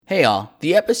Hey all,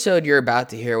 the episode you're about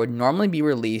to hear would normally be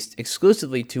released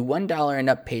exclusively to $1 and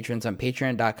up patrons on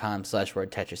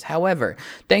patreon.com/wordtetris. However,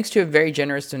 thanks to a very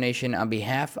generous donation on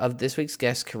behalf of this week's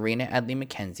guest, Karina Adley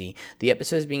McKenzie, the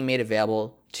episode is being made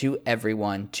available to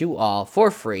everyone, to all,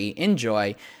 for free.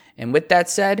 Enjoy. And with that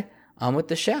said, on with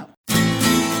the show.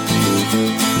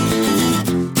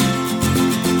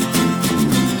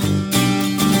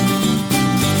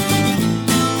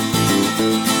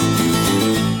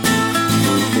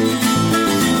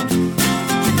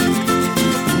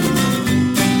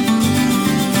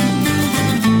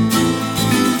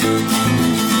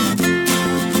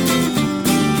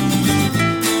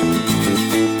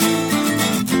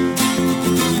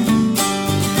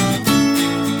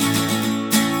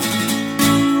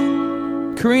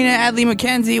 Karina Adley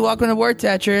McKenzie, welcome to Word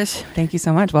Tetris. Thank you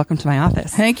so much. Welcome to my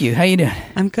office. Thank you. How you doing?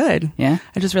 I'm good. Yeah?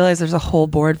 I just realized there's a whole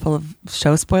board full of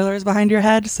show spoilers behind your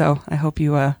head, so I hope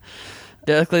you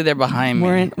Luckily, they're behind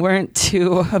me. weren't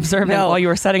too observant while you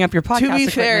were setting up your podcast. To be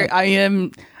fair,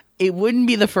 it wouldn't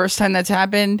be the first time that's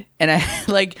happened, and I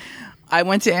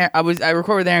recorded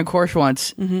with Aaron Korsh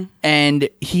once, and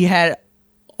he had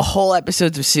whole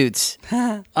episodes of Suits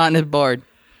on his board.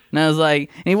 And I was like,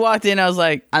 and he walked in, I was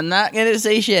like, I'm not going to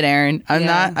say shit, Aaron. I'm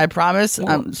not, I promise. Well,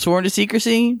 I'm sworn to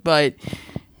secrecy, but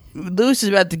Lewis is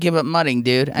about to give up mudding,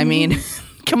 dude. I mean,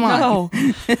 come on. No.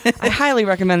 I highly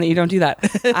recommend that you don't do that.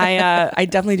 I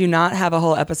definitely do not have a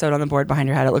whole episode on the board behind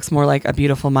your head. It looks more like A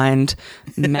Beautiful Mind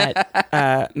met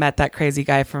that crazy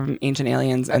guy from Ancient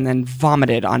Aliens and then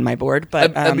vomited on my board.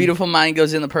 But A Beautiful Mind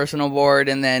goes in the personal board,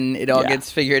 and then it all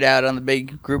gets figured out on the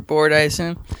big group board, I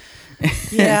assume.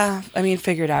 Yeah, I mean,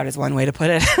 figured out is one way to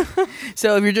put it.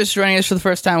 So if you're just joining us for the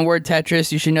first time on Word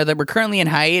Tetris, you should know that we're currently in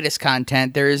hiatus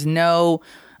content. There is no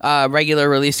regular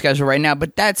release schedule right now.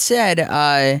 But that said,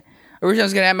 originally I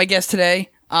was going to have my guest today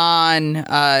on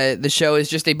the show is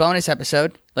just a bonus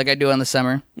episode, like I do on the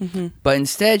summer. Mm-hmm. But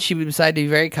instead, she decided to be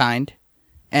very kind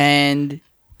and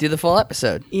do the full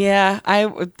episode. Yeah,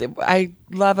 I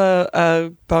love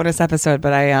a bonus episode,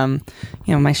 but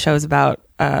my show's about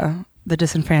the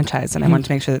disenfranchised, and I wanted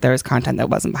to make sure that there was content that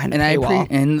wasn't behind a paywall.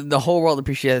 And the whole world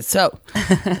appreciates it.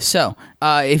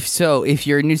 If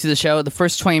you're new to the show, the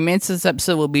first 20 minutes of this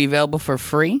episode will be available for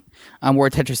free on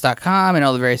wordtetris.com and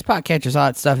all the various podcatchers, all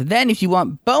that stuff. Then, if you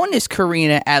want bonus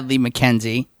Karina Adley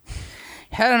McKenzie,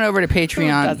 head on over to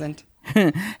Patreon. Who doesn't?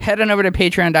 Head on over to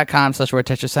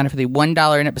patreon.com/wordtetris. Sign up for the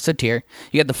 $1 an episode tier.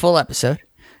 You get the full episode.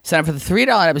 Sign up for the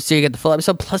 $3 episode. You get the full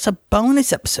episode plus a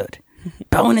bonus episode.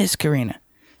 Bonus Karina.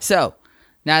 So,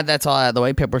 now that that's all out of the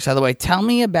way, paperwork's out of the way, tell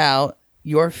me about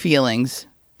your feelings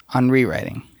on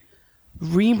rewriting.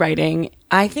 Rewriting,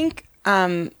 I think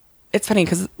it's funny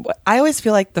because I always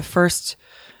feel like the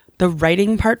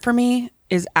writing part for me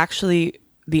is actually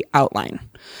the outline.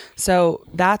 So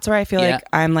that's where I feel like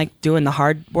I'm like doing the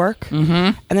hard work. Mm-hmm.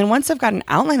 And then once I've got an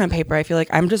outline on paper, I feel like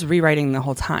I'm just rewriting the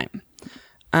whole time.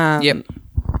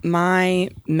 My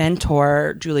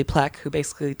mentor, Julie Pleck, who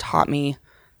basically taught me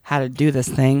how to do this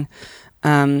thing,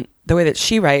 the way that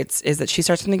she writes is that she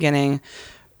starts from the beginning,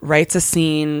 writes a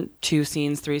scene, 2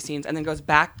 scenes, 3 scenes, and then goes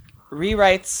back,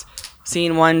 rewrites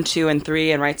scene 1, 2, and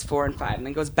 3, and writes 4 and 5, and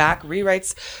then goes back,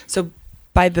 rewrites. So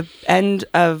by the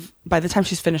time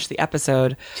she's finished the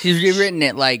episode, she's rewritten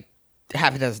it like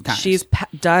half a dozen times. She's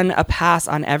done a pass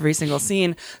on every single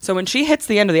scene. So when she hits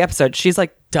the end of the episode, she's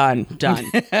like done,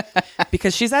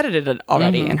 because she's edited it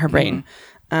already in her brain.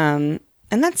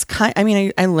 And that's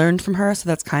I learned from her, so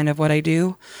that's kind of what I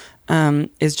do,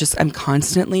 is just I'm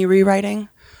constantly rewriting.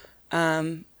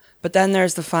 But then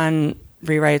there's the fun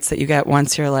rewrites that you get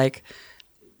once you're like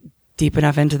deep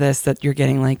enough into this that you're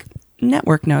getting like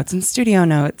network notes and studio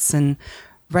notes and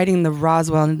writing the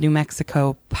Roswell, New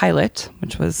Mexico pilot,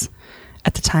 which was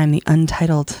at the time the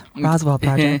Untitled Roswell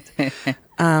Project.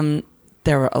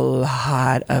 There were a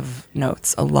lot of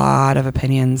notes, a lot of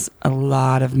opinions, a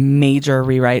lot of major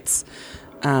rewrites.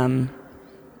 And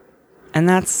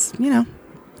that's,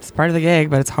 it's part of the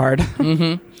gig, but it's hard.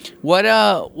 Mm-hmm. What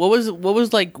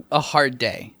was like a hard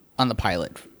day on the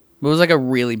pilot? What was like a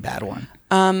really bad one?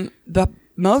 The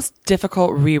most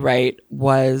difficult rewrite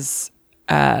was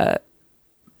for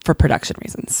production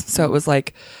reasons. So it was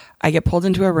like I get pulled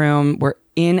into a room. We're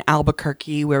in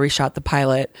Albuquerque where we shot the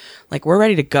pilot. Like, we're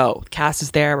ready to go. Cast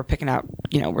is there. We're picking out,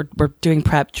 we're doing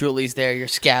prep. Julie's there. You're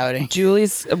scouting. Julie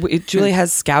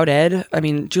has scouted. I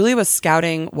mean, Julie was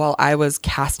scouting while I was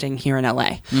casting here in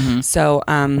LA. Mm-hmm. So,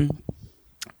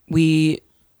 we're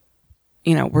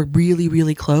really,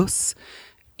 really close.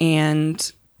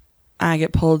 And I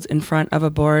get pulled in front of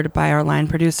a board by our line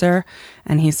producer.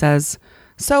 And he says,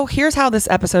 so here's how this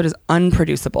episode is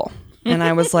unproducible. And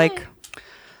I was like,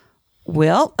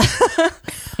 well,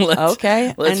 Let's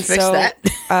okay. fix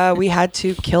that. We had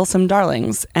to kill some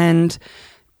darlings. And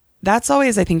that's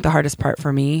always, I think, the hardest part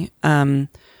for me.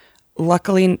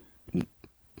 Luckily,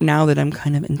 now that I'm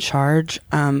kind of in charge,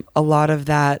 a lot of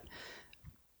that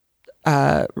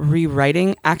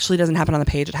rewriting actually doesn't happen on the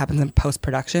page. It happens in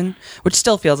post-production, which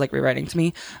still feels like rewriting to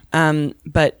me.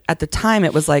 But at the time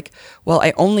it was like, well,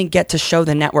 I only get to show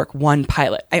the network one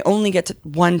pilot. I only get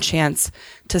one chance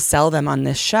to sell them on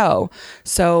this show.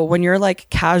 So when you're like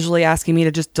casually asking me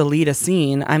to just delete a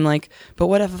scene, I'm like, but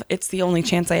what if it's the only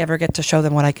chance I ever get to show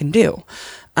them what I can do?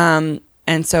 And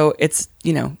so it's,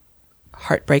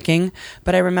 heartbreaking.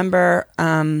 But I remember,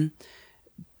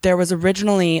 there was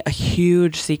originally a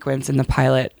huge sequence in the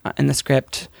pilot, in the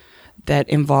script, that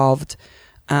involved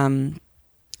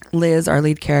Liz, our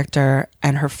lead character,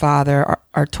 and her father,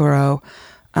 Arturo,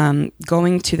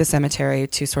 going to the cemetery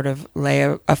to sort of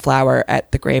lay a flower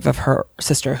at the grave of her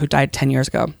sister who died 10 years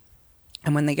ago.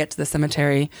 And when they get to the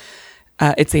cemetery,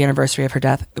 it's the anniversary of her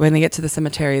death. When they get to the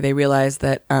cemetery, they realize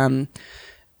that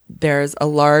there's a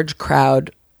large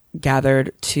crowd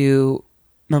gathered to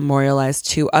memorialize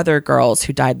two other girls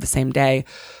who died the same day,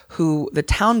 who the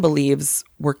town believes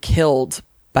were killed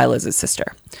by Liz's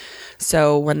sister.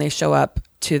 So when they show up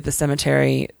to the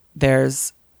cemetery,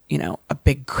 there's, a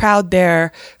big crowd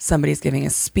there. Somebody's giving a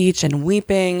speech and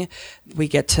weeping. We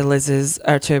get to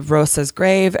to Rosa's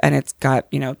grave, and it's got,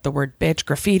 the word bitch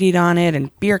graffitied on it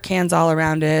and beer cans all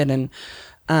around it. And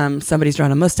somebody's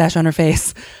drawn a mustache on her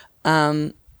face.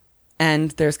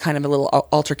 And there's kind of a little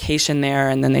altercation there,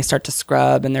 and then they start to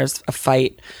scrub, and there's a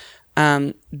fight.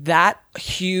 That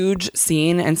huge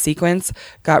scene and sequence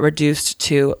got reduced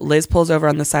to Liz pulls over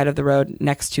on the side of the road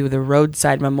next to the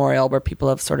roadside memorial where people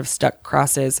have sort of stuck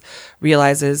crosses,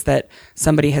 realizes that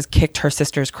somebody has kicked her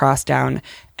sister's cross down,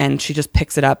 and she just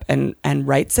picks it up and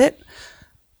writes it.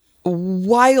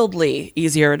 Wildly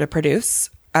easier to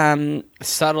produce.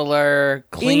 Subtler,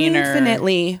 cleaner.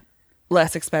 Infinitely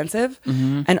less expensive.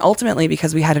 Mm-hmm. And ultimately,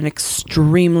 because we had an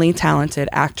extremely talented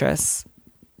actress,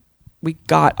 we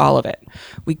got all of it.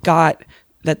 We got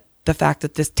the fact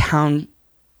that this town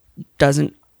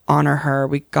doesn't honor her.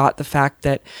 We got the fact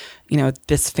that,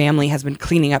 this family has been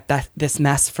cleaning up this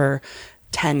mess for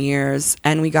 10 years.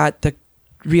 And we got the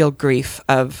real grief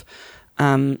of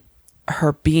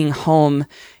her being home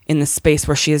in the space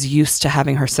where she is used to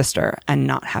having her sister and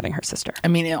not having her sister. I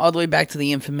mean, all the way back to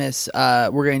the infamous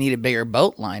we're going to need a bigger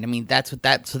boat line. I mean, that's what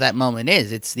that moment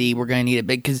is. It's the we're going to need a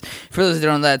big, because for those that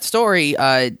don't know that story,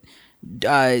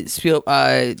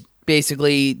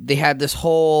 basically they have this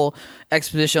whole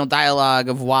expositional dialogue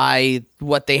of why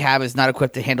what they have is not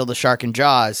equipped to handle the shark in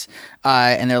Jaws,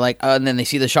 and they're like, and then they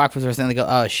see the shark for the first time, and they go,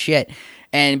 oh shit.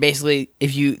 And basically,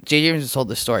 J.J. Abrams has told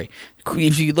this story.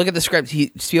 If you look at the script,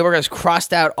 Spielberg has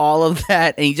crossed out all of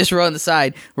that, and he just wrote on the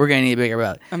side, "We're going to need a bigger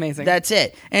boat." Amazing. That's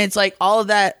it. And it's like all of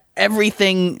that,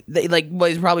 everything,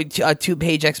 was probably a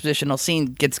 2-page expositional scene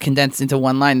gets condensed into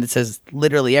one line that says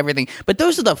literally everything. But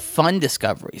those are the fun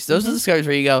discoveries. Those are the discoveries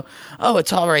where you go, "Oh,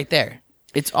 it's all right there.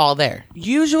 It's all there."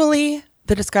 Usually,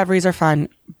 the discoveries are fun.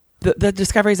 The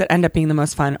discoveries that end up being the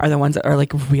most fun are the ones that are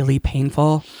like really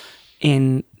painful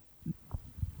in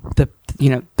the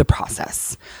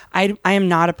process. I am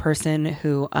not a person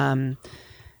who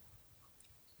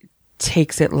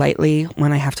takes it lightly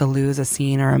when I have to lose a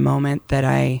scene or a moment that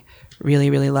I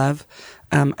really, really love.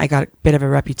 I got a bit of a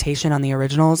reputation on the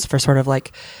originals for sort of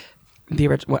like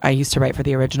what I used to write for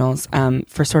the originals,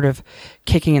 for sort of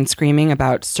kicking and screaming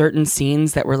about certain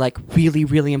scenes that were like really,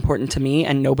 really important to me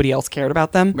and nobody else cared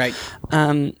about them. Right.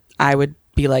 I would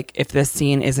be like, if this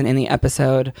scene isn't in the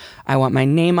episode, I want my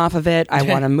name off of it. I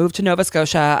want to move to Nova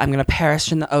Scotia. I'm going to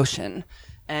perish in the ocean.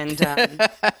 And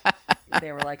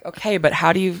they were like, okay, but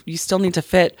how do you still need to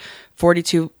fit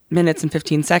 42 minutes and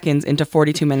 15 seconds into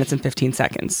 42 minutes and 15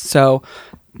 seconds. So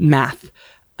math.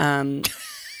 The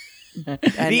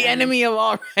enemy of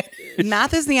all writers.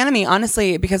 Math is the enemy,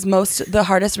 honestly, because the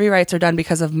hardest rewrites are done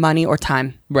because of money or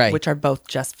time. Right. Which are both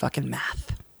just fucking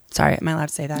math. Sorry, am I allowed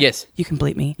to say that? Yes. You can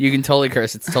bleep me. You can totally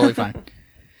curse. It's totally fine.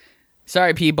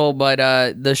 Sorry, people, but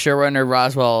the showrunner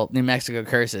Roswell, New Mexico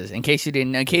curses. In case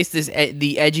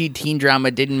the edgy teen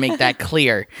drama didn't make that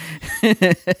clear.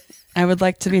 I would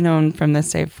like to be known from this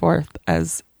day forth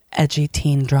as edgy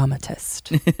teen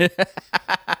dramatist.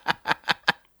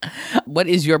 What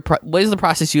is the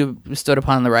process you stood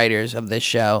upon the writers of this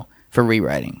show for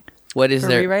rewriting? What is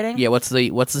their rewriting? Yeah, what's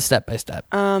the step by step?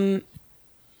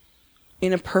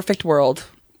 In a perfect world,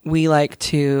 we like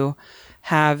to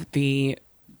have the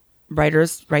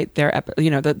writers write their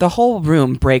the whole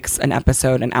room breaks an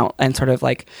episode and out and sort of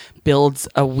like builds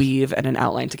a weave and an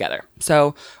outline together.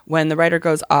 So when the writer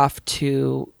goes off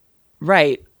to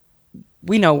write,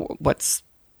 we know what's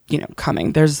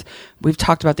coming. We've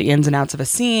talked about the ins and outs of a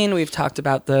scene. We've talked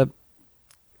about the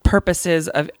purposes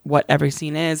of what every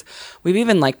scene is. We've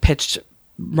even like pitched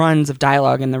runs of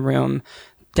dialogue in the room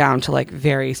down to like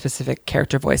very specific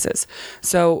character voices.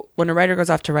 So when a writer goes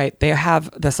off to write, they have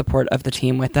the support of the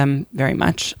team with them very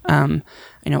much.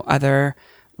 Other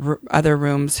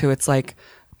rooms who it's like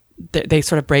they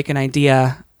sort of break an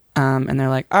idea and they're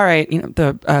like, all right,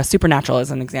 the Supernatural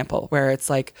is an example where it's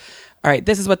like, all right,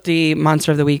 this is what the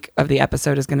monster of the week of the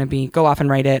episode is going to be. Go off and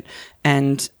write it.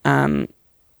 And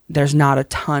there's not a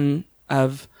ton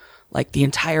of like the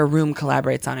entire room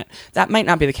collaborates on it. That might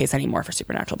not be the case anymore for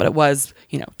Supernatural, but it was,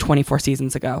 24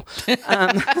 seasons ago.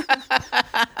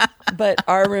 But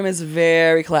our room is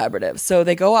very collaborative. So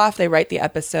they go off, they write the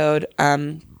episode.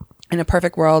 In a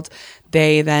perfect world,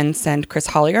 they then send Chris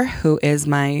Hollier, who is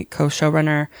my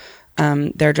co-showrunner,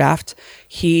 their draft.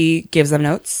 He gives them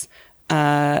notes.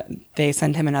 They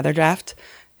send him another draft.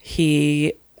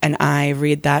 He and I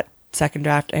read that second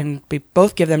draft and we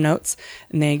both give them notes,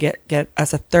 and they get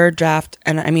us a third draft.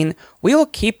 And I mean, we will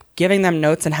keep giving them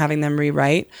notes and having them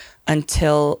rewrite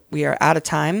until we are out of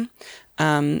time.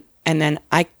 And then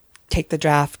I take the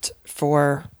draft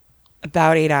for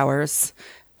about 8 hours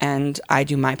and I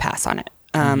do my pass on it.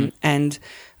 And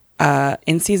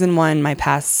in season 1, my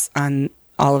pass on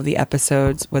all of the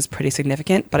episodes was pretty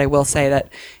significant, but I will say that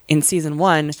in season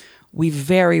 1, we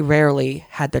very rarely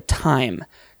had the time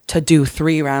to do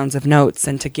 3 rounds of notes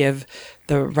and to give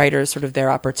the writers sort of their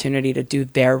opportunity to do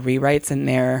their rewrites and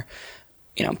their,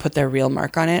 put their real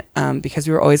mark on it, because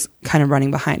we were always kind of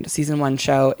running behind. A season 1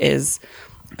 show is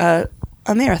a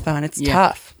marathon. It's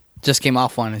tough. Just came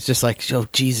off one. It's just like, oh,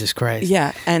 Jesus Christ.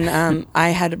 Yeah. And I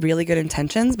had really good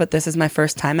intentions, but this is my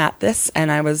first time at this.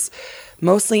 And I was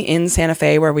mostly in Santa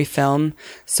Fe where we film.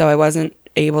 So I wasn't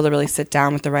able to really sit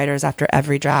down with the writers after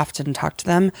every draft and talk to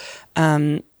them.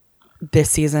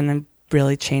 This season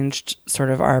really changed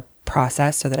sort of our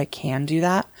process so that I can do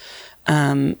that.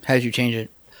 How did you change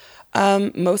it?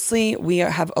 Mostly we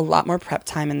have a lot more prep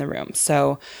time in the room.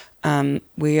 So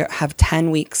we have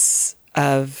 10 weeks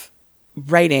of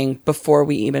writing before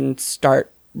we even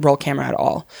start roll camera at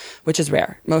all, which is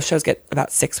rare. Most shows get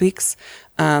about 6 weeks.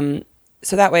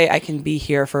 So that way I can be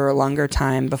here for a longer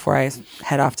time before I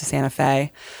head off to Santa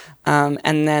Fe.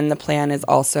 And then the plan is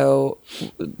also,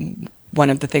 one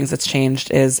of the things that's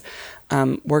changed is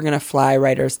we're going to fly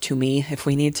writers to me if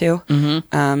we need to.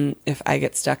 If I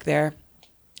get stuck there.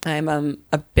 I'm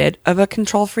a bit of a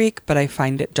control freak, but I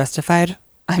find it justified.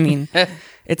 I mean,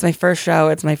 it's my first show.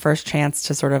 It's my first chance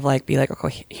to sort of like be like,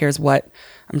 okay, here's what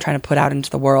I'm trying to put out into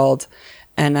the world.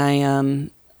 And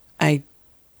I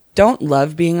don't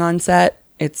love being on set.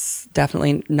 It's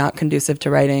definitely not conducive to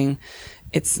writing.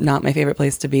 It's not my favorite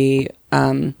place to be.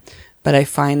 But I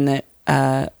find that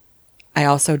I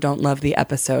also don't love the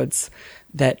episodes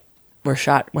that were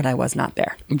shot when I was not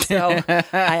there. So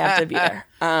I have to be there.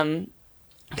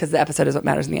 Because the episode is what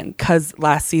matters in the end. Because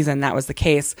last season that was the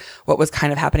case. What was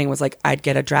kind of happening was like I'd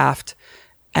get a draft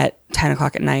at 10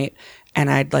 o'clock at night and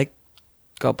I'd like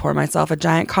go pour myself a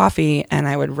giant coffee and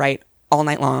I would write all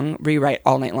night long, rewrite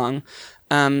all night long.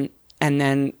 And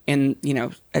then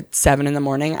at 7 a.m,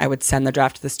 I would send the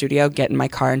draft to the studio, get in my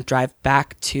car and drive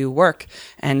back to work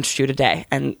and shoot a day,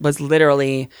 and was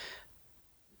literally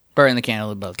burning the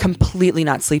candle at both. Completely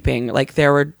not sleeping. Like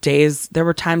there were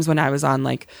times when I was on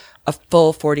like a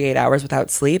full 48 hours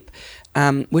without sleep,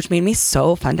 which made me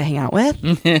so fun to hang out with.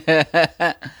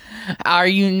 Are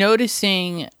you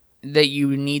noticing that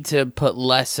you need to put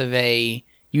less of the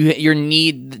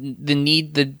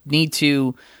need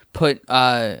to put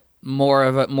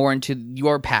more into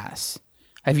your pass?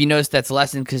 Have you noticed that's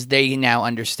lessened because they now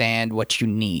understand what you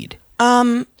need?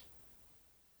 I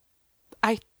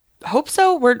hope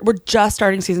so. We're just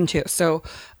starting season 2, so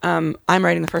I'm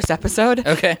writing the first episode.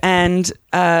 Okay, and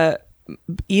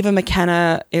Eva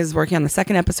McKenna is working on the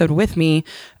second episode with me,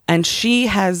 and she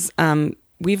has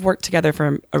we've worked together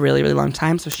for a really, really long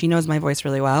time, so she knows my voice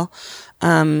really well.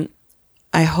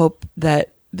 I hope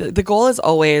that the goal is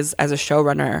always, as a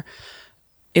showrunner,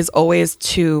 is always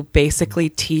to basically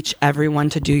teach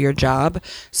everyone to do your job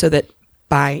so that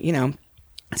by,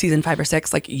 season 5 or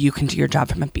 6, like you can do your job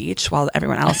from a beach while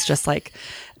everyone else just like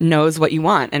knows what you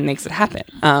want and makes it happen.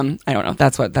 I don't know.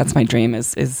 That's my dream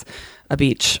is a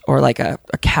beach or like a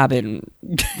cabin,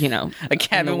 a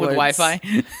cabin with Wi-Fi.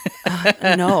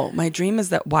 No, my dream is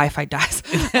that Wi-Fi dies.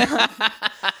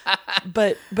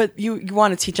 but you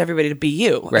want to teach everybody to be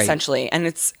you, Right. essentially. And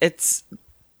it's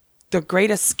the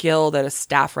greatest skill that a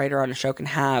staff writer on a show can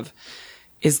have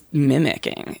is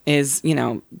mimicking. Is, you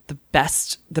know, the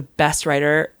best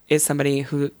writer is somebody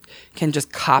who can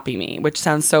just copy me, which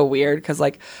sounds so weird because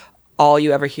like all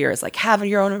you ever hear is like have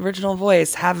your own original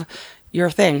voice, have your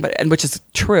thing, and which is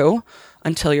true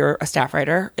until you're a staff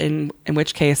writer, in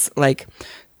which case like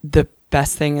the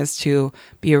best thing is to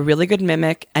be a really good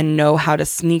mimic and know how to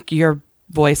sneak your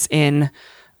voice in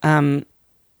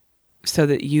so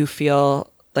that you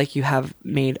feel like you have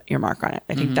made your mark on it.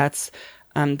 I think that's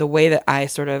the way that I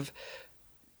sort of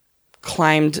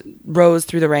rose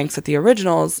through the ranks at the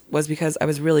originals was because I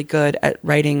was really good at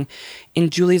writing in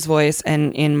Julie's voice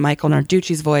and in Michael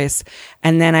Narducci's voice.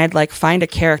 And then I'd like find a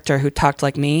character who talked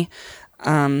like me,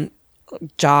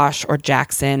 Josh or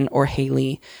Jackson or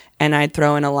Haley, and I'd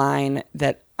throw in a line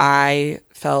that I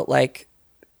felt like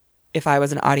if I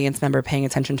was an audience member paying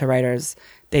attention to writers,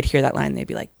 they'd hear that line and they'd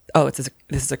be like, oh, this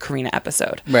is a Karina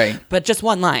episode. Right. But just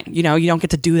one line, you know, you don't get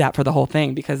to do that for the whole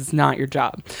thing because it's not your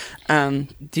job.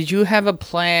 Did you have a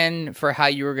plan for how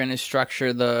you were going to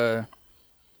structure the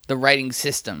writing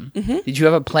system? Mm-hmm. Did you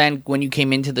have a plan when you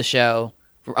came into the show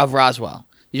of Roswell?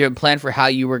 Did you have a plan for how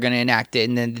you were going to enact it,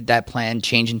 and then did that plan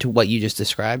change into what you just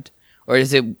described? Or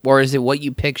is it what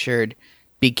you pictured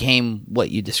became what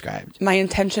you described? My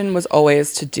intention was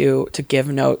always to give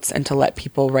notes and to let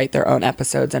people write their own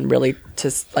episodes and really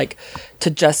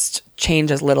to just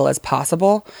change as little as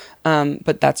possible.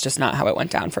 But that's just not how it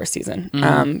went down for a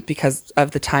season, because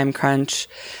of the time crunch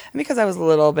and because I was a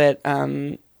little bit,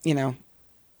 a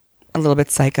little bit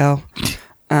psycho.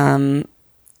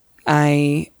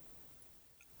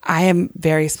 I am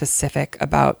very specific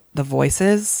about the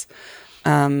voices.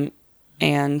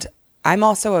 And I'm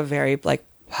also a very like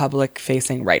public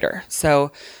facing writer.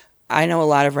 So I know a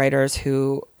lot of writers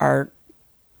who don't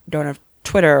have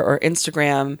Twitter or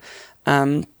Instagram.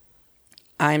 I'm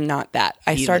not that.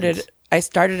 I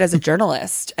started as a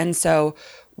journalist. And so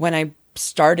when I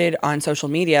started on social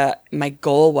media, my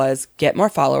goal was get more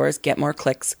followers, get more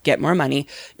clicks, get more money.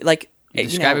 Like You're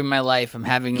describing my life. I'm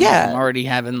already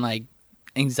having like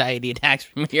anxiety attacks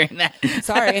from hearing that.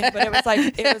 Sorry, but it was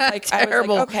like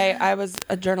terrible. I was like, okay, I was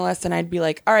a journalist and I'd be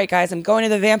like, all right guys, I'm going to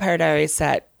the Vampire Diaries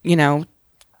set,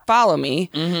 follow me.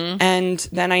 Mm-hmm. And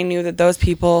then I knew that those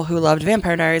people who loved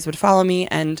Vampire Diaries would follow me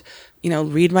and,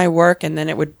 read my work, and then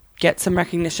it would get some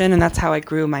recognition. And that's how I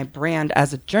grew my brand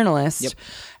as a journalist. Yep.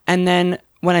 And then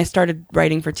when I started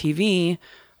writing for TV,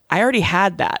 I already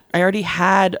had that. I already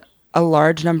had a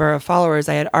large number of followers.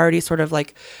 I had already sort of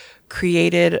like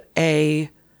created I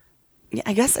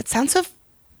guess it sounds so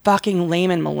fucking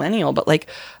lame and millennial, but like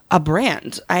a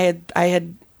brand. I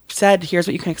had said, here's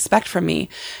what you can expect from me.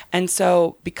 And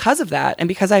so because of that, and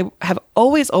because I have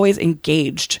always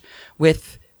engaged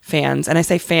with fans, and I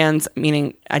say fans,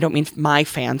 meaning I don't mean my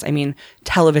fans, I mean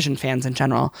television fans in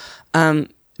general.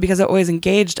 Because I've always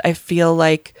engaged, I feel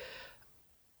like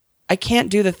I can't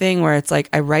do the thing where it's like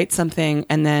I write something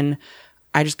and then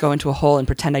I just go into a hole and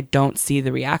pretend I don't see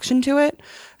the reaction to it.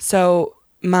 So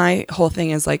my whole thing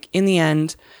is like, in the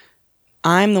end,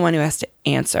 I'm the one who has to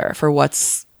answer for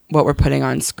what we're putting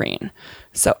on screen.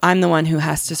 So I'm the one who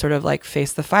has to sort of like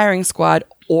face the firing squad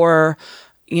or,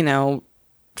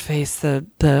 face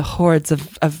the hordes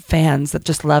of fans that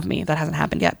just love me. That hasn't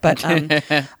happened yet. But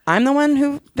I'm the one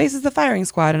who faces the firing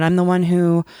squad, and I'm the one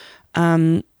who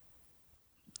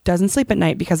doesn't sleep at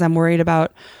night because I'm worried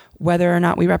about whether or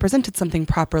not we represented something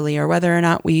properly or whether or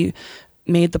not we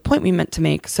made the point we meant to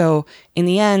make. So in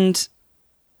the end,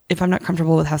 if I'm not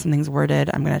comfortable with how something's worded,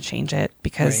 I'm going to change it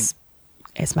because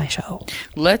it's my show.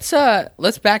 Let's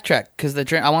backtrack because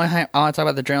I want to talk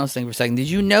about the journalist thing for a second. Did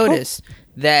you notice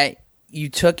that you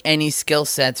took any skill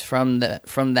sets from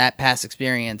that past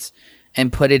experience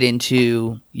and put it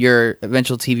into your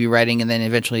eventual TV writing and then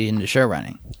eventually into show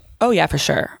running? Oh yeah, for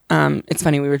sure. It's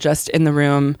funny. We were just in the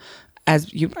room,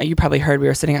 as you probably heard. We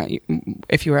were sitting out.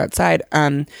 If you were outside,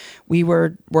 we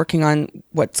were working on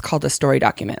what's called a story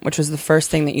document, which was the first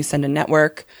thing that you send a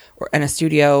network or in a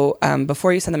studio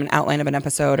before you send them an outline of an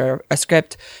episode or a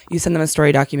script. You send them a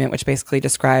story document, which basically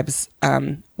describes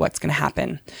what's going to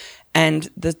happen. And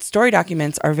the story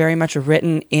documents are very much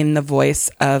written in the voice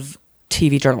of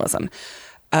TV journalism.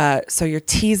 So you're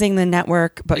teasing the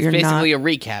network, but you're not. It's basically a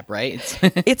recap, right?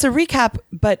 It's a recap,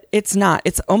 but it's not.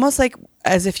 It's almost like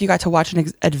as if you got to watch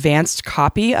an advanced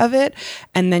copy of it,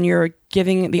 and then you're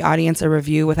giving the audience a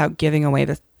review without giving away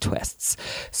the twists.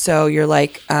 So you're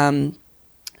like, let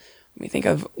me think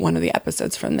of one of the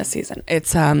episodes from this season.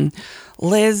 It's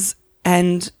Liz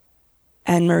and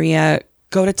Maria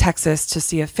go to Texas to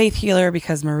see a faith healer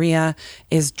because Maria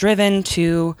is driven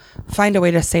to find a way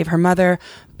to save her mother.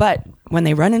 But when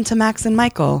they run into Max and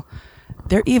Michael,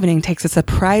 their evening takes a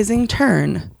surprising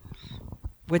turn,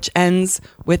 which ends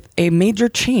with a major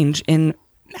change in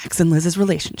Max and Liz's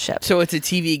relationship. So it's a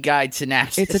TV guide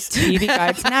synopsis. It's a TV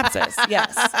guide synopsis,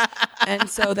 yes. And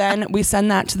so then we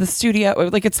send that to the studio.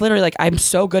 Like, it's literally like, I'm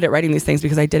so good at writing these things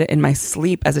because I did it in my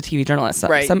sleep as a TV journalist. So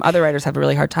right. Some other writers have a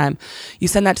really hard time. You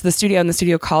send that to the studio and the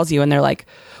studio calls you and they're like,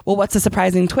 well, what's the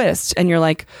surprising twist? And you're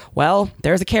like, well,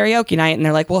 there's a karaoke night. And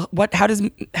they're like, well, how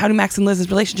do Max and Liz's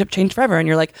relationship change forever? And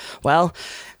you're like, well,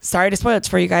 sorry to spoil it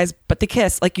for you guys, but they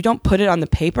kiss. Like, you don't put it on the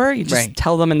paper. You just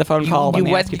tell them in the phone call.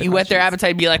 You whet their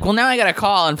appetite and be like, well, now I got to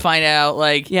call and find out.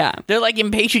 Like, yeah. They're like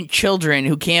impatient children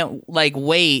who can't like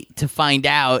wait to find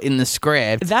out in the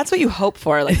script. That's what you hope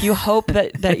for. Like, you hope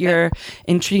that you're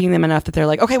intriguing them enough that they're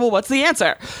like, okay, well, what's the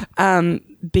answer?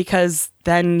 Because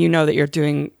then you know that you're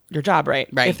doing your job right.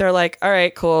 Right. If they're like, all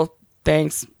right, cool,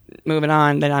 thanks, moving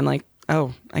on, then I'm like,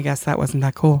 oh, I guess that wasn't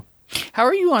that cool. How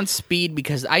are you on speed?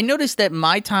 Because I noticed that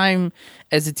my time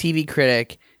as a TV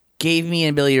critic gave me an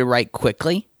ability to write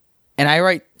quickly. And I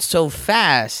write so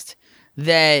fast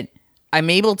that I'm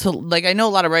able to, like, I know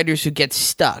a lot of writers who get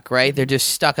stuck, right? They're just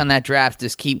stuck on that draft.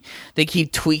 They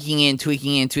keep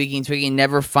tweaking,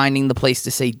 never finding the place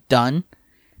to say done,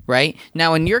 right?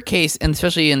 Now, in your case, and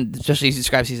especially as you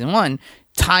described season 1,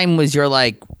 time was your,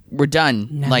 like, we're done.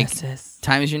 Nemesis. Like,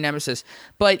 time is your nemesis.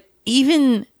 But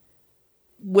even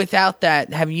without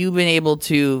that, have you been able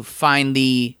to find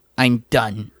the I'm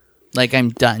done? Like, I'm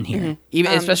done here. Mm-hmm.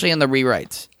 Even especially on the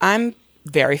rewrites. I'm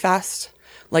very fast.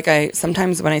 Like,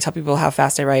 sometimes when I tell people how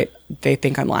fast I write, they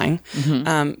think I'm lying.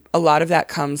 Mm-hmm. A lot of that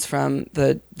comes from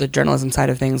the journalism side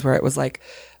of things, where it was like,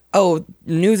 oh,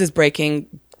 news is breaking,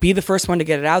 be the first one to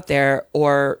get it out there,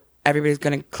 or everybody's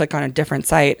going to click on a different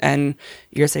site and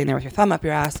you're sitting there with your thumb up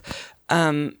your ass.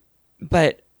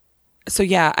 So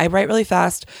yeah, I write really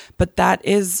fast, but that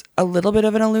is a little bit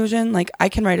of an illusion. Like, I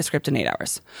can write a script in 8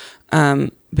 hours,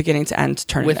 beginning to end,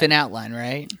 turn with an outline,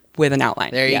 right? With an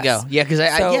outline. There you go. Yeah, because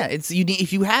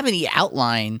if you have any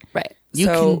outline, right, you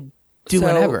can do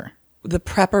whatever. The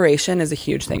preparation is a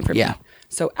huge thing for me. Yeah.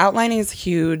 So outlining is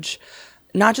huge.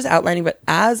 Not just outlining, but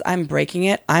as I'm breaking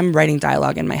it, I'm writing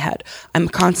dialogue in my head. I'm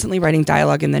constantly writing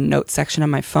dialogue in the notes section of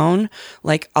my phone.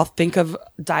 Like, I'll think of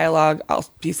dialogue. I'll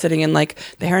be sitting in like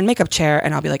the hair and makeup chair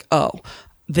and I'll be like, oh,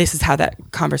 this is how that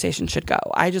conversation should go.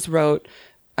 I just wrote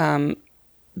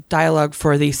dialogue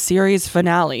for the series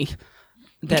finale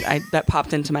that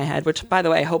popped into my head, which, by the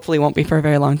way, hopefully won't be for a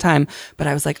very long time. But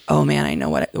I was like, oh man, I know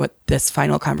what this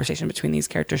final conversation between these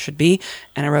characters should be.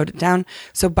 And I wrote it down.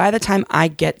 So by the time I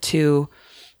get to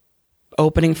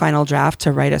opening final draft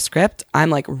to write a script,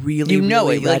 I'm like really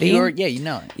ready. Like you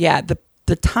know it. Yeah.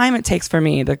 The time it takes for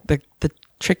me, the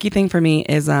tricky thing for me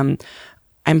is I'm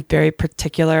very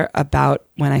particular about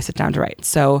when I sit down to write.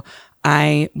 So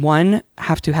I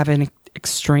have to have an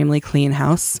extremely clean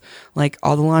house. Like,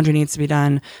 all the laundry needs to be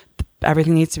done,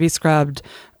 everything needs to be scrubbed.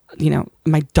 You know,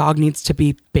 my dog needs to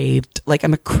be bathed. Like,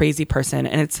 I'm a crazy person,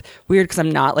 and it's weird because I'm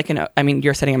not like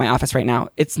you're sitting in my office right now.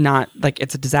 It's not like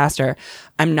it's a disaster.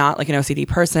 I'm not like an OCD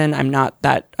person. I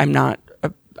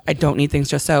don't need things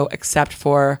just so, except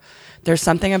for there's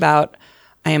something about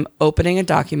I am opening a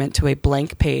document to a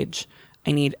blank page.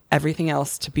 I need everything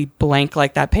else to be blank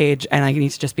like that page, and I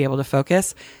need to just be able to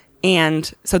focus.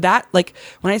 And so that, like,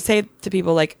 when I say to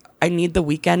people, like, I need the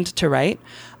weekend to write,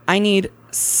 I need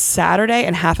Saturday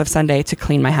and half of Sunday to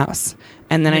clean my house.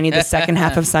 And then I need the second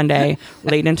half of Sunday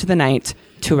late into the night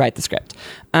to write the script.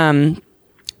 And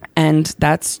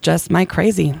that's just my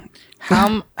crazy.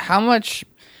 How much,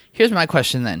 here's my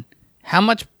question then. How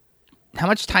much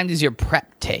time does your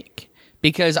prep take?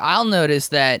 Because I'll notice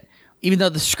that even though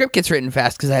the script gets written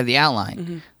fast because I have the outline,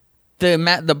 mm-hmm.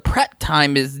 The prep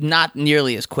time is not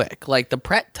nearly as quick. Like, the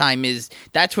prep time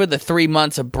that's where the 3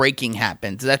 months of breaking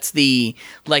happens. That's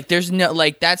there's no,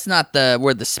 like, that's not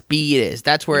where the speed is.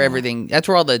 That's where everything, that's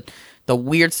where all the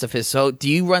weird stuff is. So do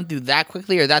you run through that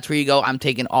quickly, or that's where you go, I'm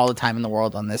taking all the time in the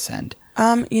world on this end?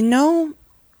 I'm trying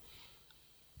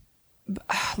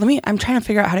to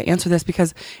figure out how to answer this,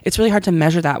 because it's really hard to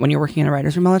measure that when you're working in a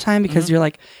writer's room all the time, because mm-hmm. you're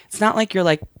like, it's not like you're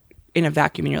like in a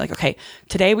vacuum and you're like, okay,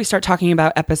 today we start talking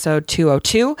about episode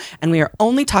 202 and we are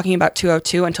only talking about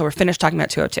 202 until we're finished talking about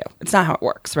 202. It's not how it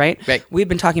works, right? Right. We've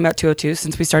been talking about 202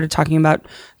 since we started talking about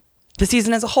the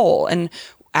season as a whole. And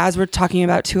as we're talking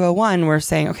about 201, we're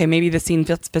saying, okay, maybe the scene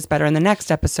fits better in the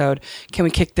next episode. Can we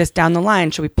kick this down the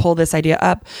line? Should we pull this idea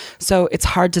up? So it's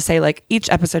hard to say, like, each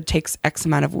episode takes X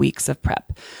amount of weeks of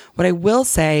prep. What I will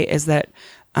say is that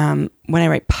when I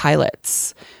write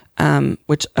pilots,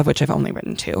 which I've only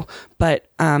written 2.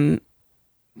 But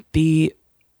the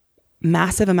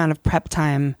massive amount of prep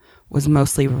time was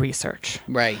mostly research.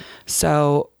 Right.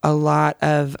 So a lot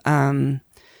of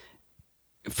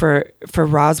for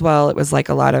Roswell, it was like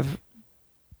a lot of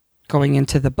going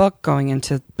into the book, going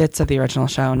into bits of the original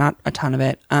show, not a ton of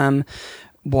it.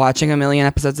 Watching a million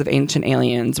episodes of Ancient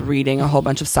Aliens, reading a whole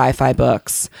bunch of sci-fi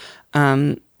books.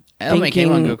 That'll make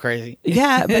anyone go crazy.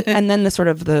 Yeah, and then the sort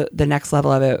of the next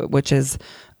level of it, which is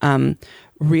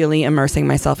really immersing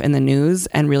myself in the news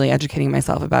and really educating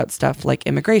myself about stuff like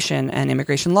immigration and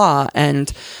immigration law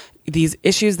and these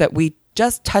issues that we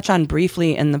just touch on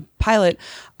briefly in the pilot.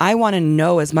 I want to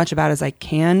know as much about as I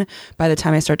can by the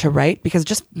time I start to write, because it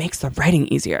just makes the writing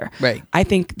easier. Right. I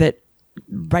think that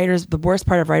the worst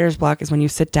part of writer's block is when you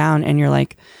sit down and you're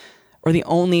like, or the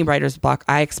only writer's block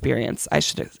I experience, I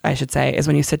should say, is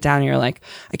when you sit down and you're like,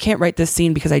 I can't write this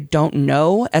scene because I don't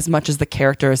know as much as the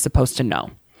character is supposed to know.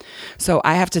 So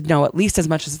I have to know at least as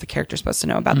much as the character is supposed to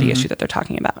know about the issue that they're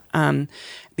talking about.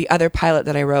 The other pilot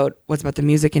that I wrote was about the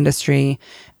music industry,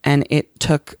 and it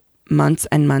took months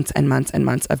and months and months and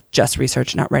months of just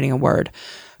research, not writing a word,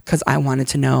 because I wanted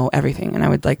to know everything. And I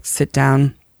would like sit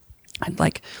down, I'd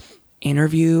like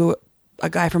interview a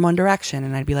guy from One Direction,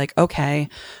 and I'd be like, okay,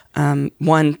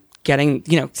 getting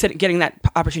that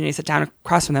opportunity to sit down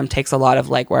across from them takes a lot of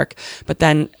legwork. But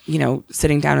then,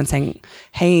 sitting down and saying,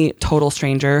 hey, total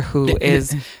stranger who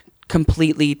is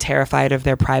completely terrified of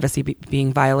their privacy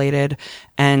being violated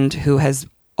and who has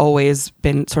always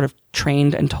been sort of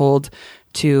trained and told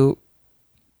to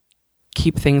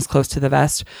keep things close to the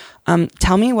vest.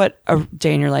 Tell me what a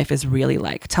day in your life is really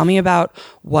like. Tell me about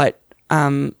what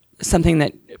something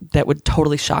that would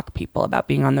totally shock people about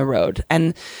being on the road.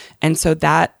 And so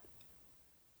that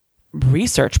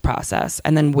research process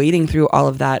and then wading through all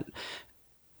of that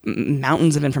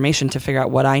mountains of information to figure out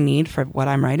what I need for what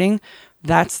I'm writing,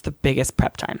 that's the biggest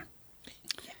prep time.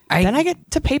 Then I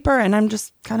get to paper and I'm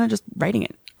just kind of just writing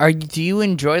it. Do you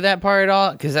enjoy that part at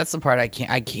all? Because that's the part I can't.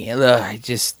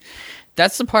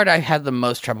 That's the part I had the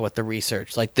most trouble with, the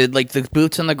research, like the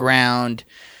boots on the ground,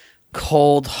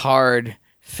 cold hard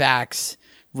facts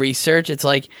research. It's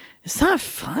like, it's not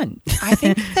fun. I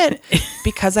think that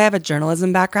because I have a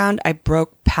journalism background, I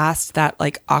broke past that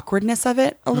like awkwardness of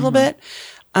it a little bit.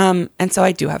 And so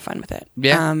I do have fun with it.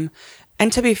 Yeah.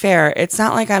 And to be fair, it's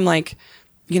not like I'm like,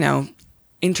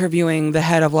 interviewing the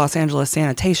head of Los Angeles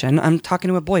sanitation. I'm talking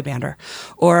to a boy bander,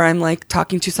 or I'm like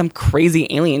talking to some crazy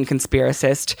alien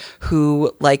conspiracist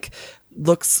who like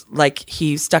looks like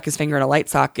he stuck his finger in a light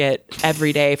socket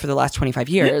every day for the last 25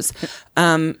 years.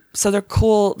 So they're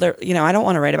cool. I don't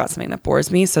want to write about something that bores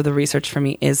me. So the research for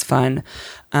me is fun.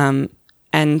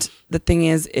 And the thing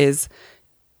is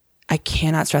I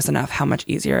cannot stress enough how much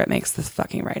easier it makes this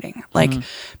fucking writing. Like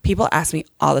people ask me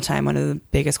all the time. One of the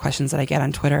biggest questions that I get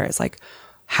on Twitter is like,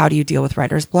 how do you deal with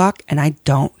writer's block? And I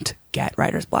don't get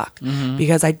writer's block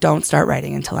because I don't start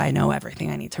writing until I know everything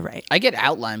I need to write. I get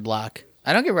outline block.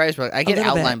 I don't get writer's block. I get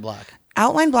outline block.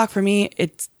 Outline block for me,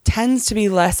 it tends to be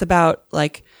less about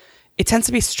like, it tends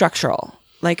to be structural.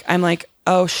 Like I'm like,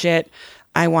 oh shit,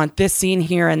 I want this scene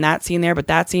here and that scene there, but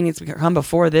that scene needs to come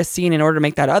before this scene in order to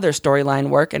make that other storyline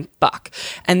work, and fuck.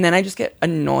 And then I just get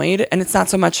annoyed, and it's not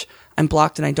so much I'm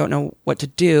blocked and I don't know what to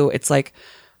do. It's like,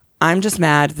 I'm just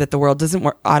mad that the world doesn't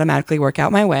automatically work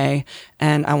out my way,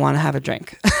 and I want to have a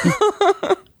drink.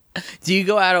 Do you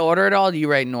go out of order at all? Or do you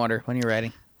write in order when you're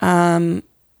writing? I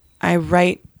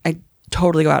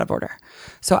totally go out of order.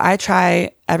 So I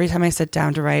try, every time I sit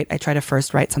down to write, I try to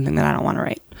first write something that I don't want to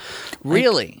write.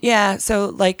 Really? Yeah. So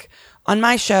like on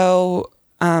my show,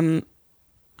 I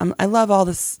love all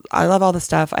this. I love all the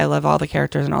stuff. I love all the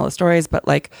characters and all the stories, but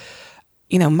like,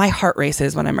 my heart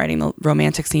races when I'm writing the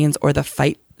romantic scenes or the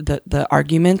fight, the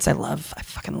arguments. I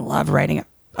fucking love writing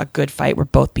a good fight where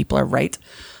both people are right.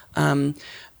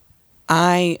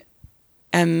 I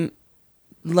am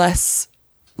less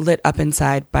lit up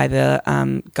inside by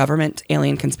the government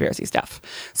alien conspiracy stuff.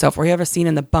 So if we have a scene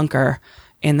in the bunker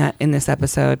in this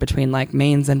episode between like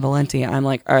Maines and Valenti, I'm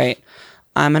like, all right,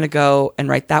 I'm gonna go and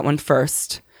write that one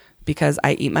first, because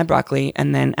I eat my broccoli,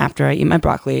 and then after I eat my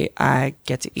broccoli, I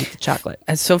get to eat the chocolate.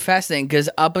 It's so fascinating, because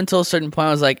up until a certain point,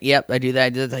 I was like, yep, I do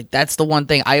that. Like, that's the one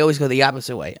thing. I always go the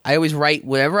opposite way. I always write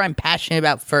whatever I'm passionate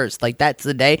about first. Like, that's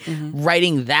the day.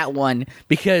 Writing that one,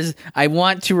 because I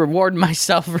want to reward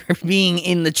myself for being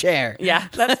in the chair. Yeah,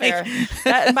 that's fair.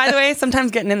 By the way, sometimes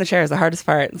getting in the chair is the hardest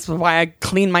part. That's why I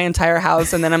clean my entire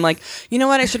house, and then I'm like, you know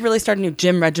what? I should really start a new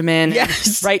gym regimen.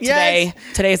 Yes. Right today.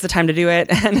 Yes. Today is the time to do it.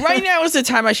 And right now is the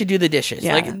time I should do the dishes.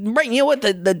 Yeah. Like, right, you know what?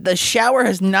 The shower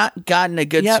has not gotten a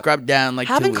good scrub down. Like,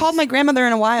 haven't 2 called my weeks. grandmother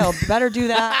in a while. Better do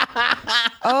that.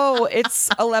 Oh, it's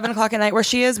 11 o'clock at night where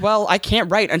she is. Well, I can't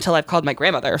write until I've called my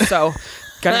grandmother. So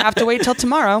gonna have to wait till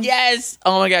tomorrow. Yes.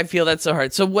 Oh my god, I feel that so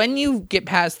hard. So when you get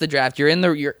past the draft, you're in the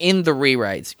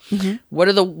rewrites. Mm-hmm. What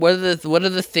are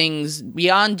the things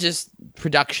beyond just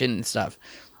production and stuff?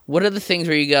 What are the things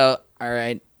where you go, all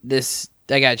right, this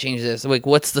I gotta change this. Like,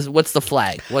 what's the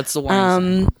flag? What's the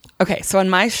warning sign? Okay, so on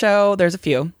my show, there's a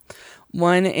few.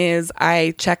 One is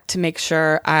I check to make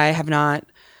sure I have not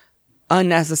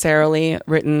unnecessarily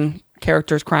written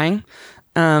characters crying.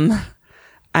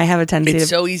 I have a tendency It's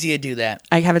so easy to do that.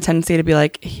 I have a tendency to be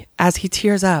like, as he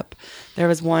tears up. There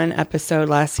was one episode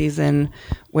last season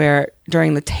where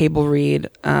during the table read,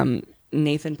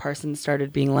 Nathan Parsons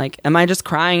started being like, am I just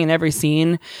crying in every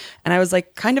scene? And I was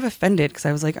like kind of offended because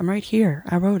I was like, I'm right here.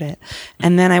 I wrote it.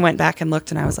 And then I went back and looked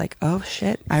and I was like, oh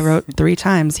shit, I wrote 3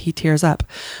 times he tears up.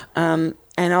 I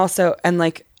also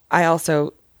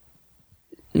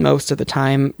most of the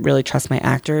time really trust my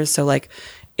actors. So like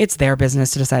it's their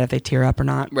business to decide if they tear up or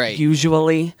not. Right.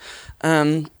 Usually.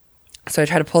 So I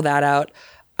try to pull that out.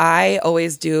 I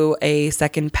always do a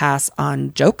second pass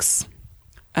on jokes.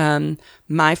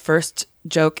 My first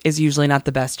joke is usually not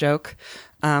the best joke.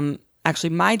 Actually,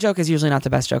 my joke is usually not the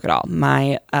best joke at all.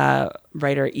 My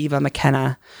writer, Eva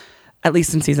McKenna, at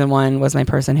least in season 1, was my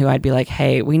person who I'd be like,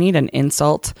 hey, we need an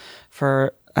insult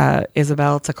for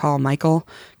Isabel to call Michael.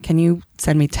 Can you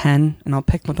send me 10 and I'll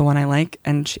pick the one I like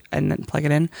and then plug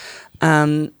it in.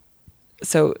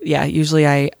 So yeah, usually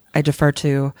I defer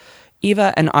to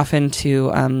Eva and often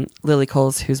to Lily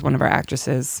Coles, who's one of our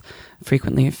actresses,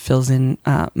 frequently fills in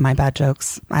my bad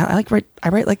jokes. I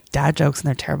write like dad jokes and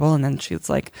they're terrible, and then she's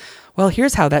like, well,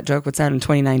 here's how that joke would sound in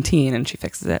 2019, and she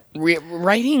fixes it.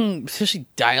 Writing, especially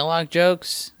dialogue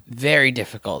jokes, very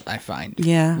difficult, I find.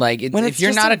 Yeah. Like, When if it's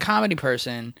you're just not a- a comedy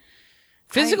person,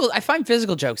 I find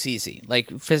physical jokes easy. Like,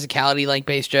 physicality, like,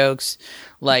 based jokes,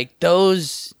 like,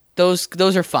 those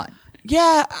are fun.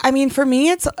 Yeah, I mean, for me,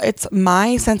 it's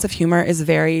my sense of humor is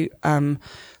very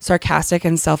sarcastic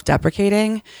and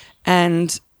self-deprecating,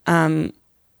 and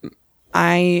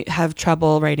I have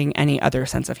trouble writing any other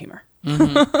sense of humor.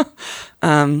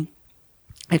 Mm-hmm.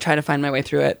 I try to find my way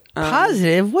through it.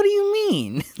 Positive? What do you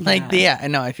mean? Like, yeah, I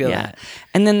know, I feel Yeah. that.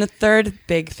 And then the third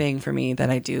big thing for me that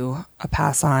I do a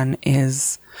pass on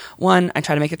is, one, I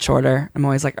try to make it shorter. I'm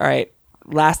always like, all right,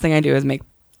 last thing I do is make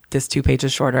this 2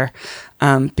 pages shorter,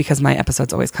 because my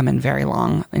episodes always come in very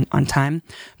long on time.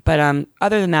 But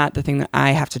other than that, the thing that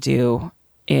I have to do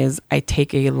is I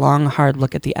take a long, hard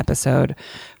look at the episode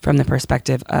from the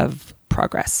perspective of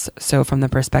progress. So from the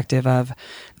perspective of,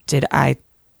 did I,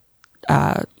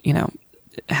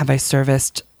 have I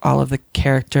serviced all of the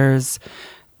characters?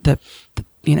 Have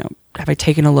I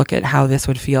taken a look at how this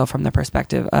would feel from the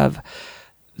perspective of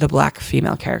the Black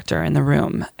female character in the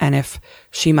room? And if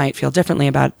she might feel differently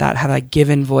about that, have I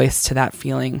given voice to that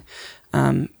feeling?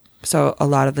 So a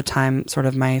lot of the time, sort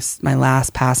of my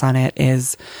last pass on it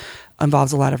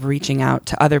involves a lot of reaching out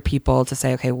to other people to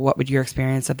say, okay, what would your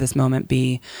experience of this moment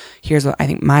be? Here's what I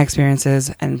think my experience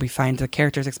is. And we find the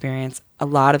character's experience. A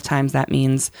lot of times that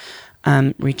means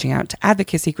reaching out to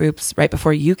advocacy groups. Right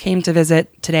before you came to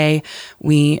visit today,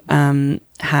 we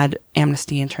had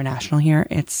Amnesty International here.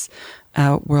 It's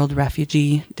World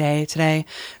Refugee Day today.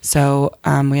 So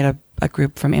we had a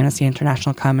group from Amnesty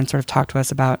International come and sort of talk to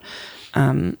us about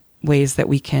ways that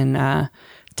we can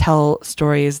tell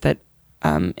stories that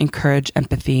encourage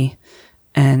empathy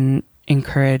and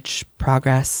encourage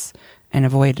progress and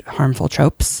avoid harmful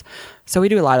tropes. So we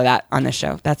do a lot of that on this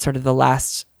show. That's sort of the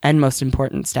last and most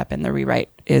important step in the rewrite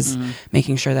is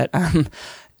making sure that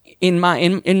in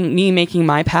me making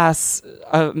my pass,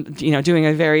 doing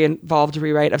a very involved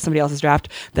rewrite of somebody else's draft,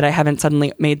 that I haven't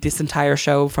suddenly made this entire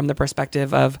show from the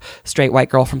perspective of straight white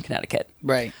girl from Connecticut.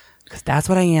 Right. Because that's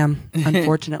what I am,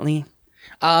 unfortunately.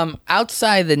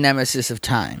 Outside the nemesis of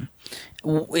time,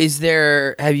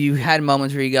 have you had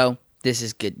moments where you go, this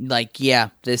is good? Like, yeah,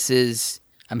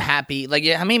 I'm happy. Like,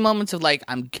 yeah, how many moments of like,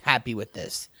 I'm happy with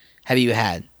this have you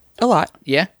had? A lot.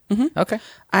 Yeah? Mm-hmm. Okay.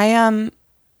 I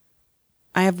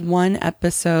have one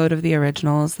episode of the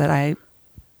originals that I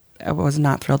was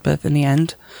not thrilled with in the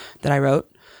end that I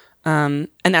wrote. And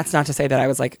that's not to say that I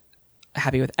was like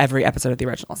happy with every episode of the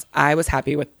originals. I was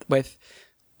happy with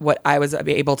what I was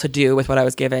able to do with what I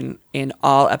was given in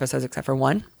all episodes except for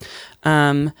one.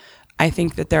 I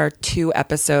think that there are 2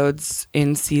 episodes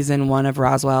in season 1 of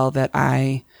Roswell that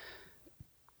I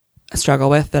struggle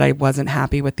with, that I wasn't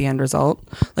happy with the end result.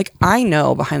 Like, I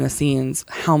know behind the scenes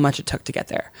how much it took to get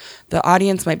there. The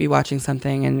audience might be watching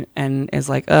something and is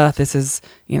like, this is,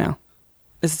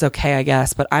 this is okay, I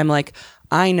guess. But I'm like,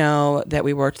 I know that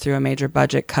we worked through a major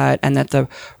budget cut, and that the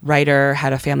writer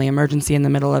had a family emergency in the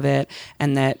middle of it,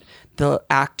 and that the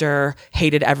actor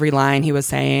hated every line he was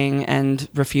saying and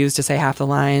refused to say half the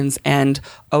lines. And,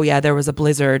 oh yeah, there was a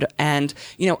blizzard. And,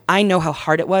 I know how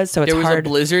hard it was. So it's hard. There was a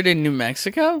blizzard in New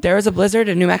Mexico? There was a blizzard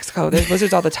in New Mexico. There's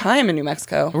blizzards all the time in New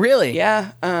Mexico. Really?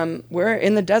 Yeah. We're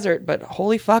in the desert, but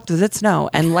holy fuck, does it snow?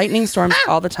 And lightning storms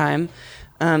all the time.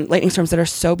 Lightning storms that are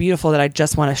so beautiful that I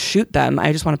just want to shoot them.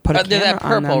 I just want to put a camera they're that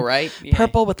purple, on them. Right? Yeah.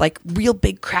 Purple with like real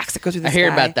big cracks that go through the sky. I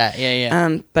hear about that.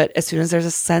 Yeah. But as soon as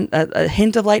there's a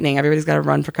hint of lightning, everybody's got to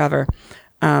run for cover.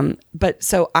 But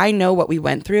so I know what we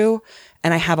went through,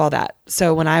 and I have all that.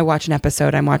 So when I watch an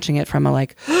episode, I'm watching it from a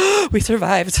like, we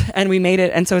survived and we made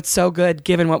it. And so it's so good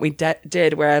given what we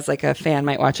did. Whereas like a fan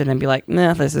might watch it and be like,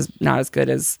 nah, this is not as good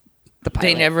as the pilot.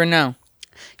 They never know.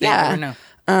 They never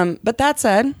know. But that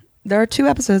said, there are 2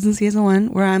 episodes in season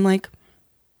 1 where I'm like,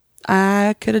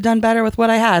 I could have done better with what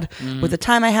I had, with the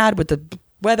time I had, with the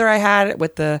weather I had,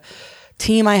 with the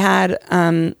team I had.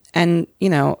 And,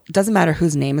 it doesn't matter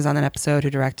whose name is on that episode, who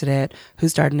directed it, who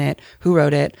starred in it, who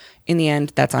wrote it. In the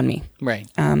end, that's on me. Right.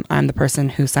 I'm the person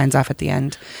who signs off at the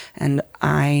end. And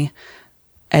I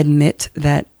admit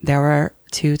that there were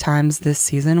 2 times this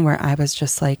season where I was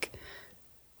just like,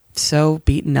 so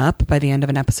beaten up by the end of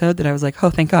an episode that I was like, oh,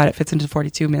 thank God, it fits into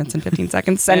 42 minutes and 15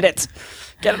 seconds. Send it.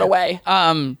 Get it away.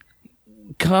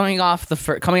 Coming off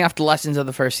the lessons of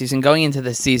the first season, going into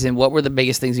this season, what were the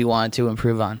biggest things you wanted to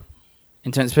improve on,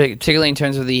 particularly in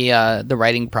terms of the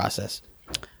writing process?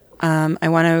 I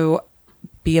want to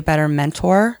be a better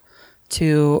mentor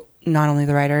to not only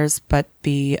the writers but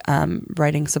the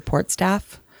writing support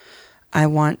staff. I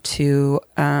want to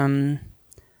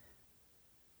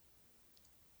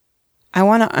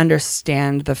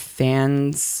understand the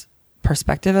fans'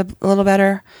 perspective a little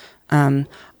better. I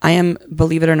am,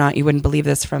 believe it or not, you wouldn't believe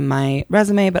this from my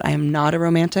resume, but I am not a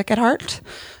romantic at heart.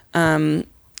 I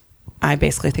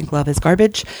basically think love is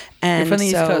garbage. And you're from the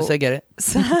East Coast, I get it.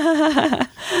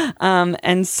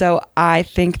 And so I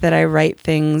think that I write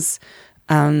things.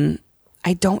 I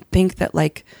don't think that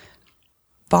like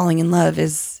falling in love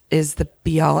is the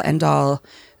be all end all.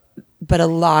 But a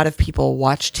lot of people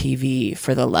watch TV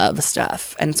for the love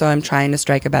stuff. And so I'm trying to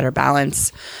strike a better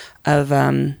balance of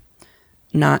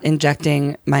not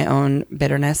injecting my own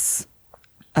bitterness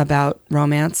about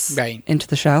romance into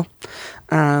the show.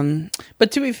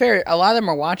 But to be fair, a lot of them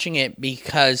are watching it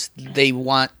because they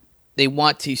want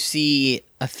to see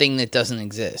a thing that doesn't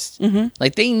exist. Mm-hmm.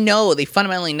 Like they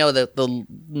fundamentally know that the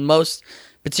most,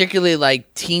 particularly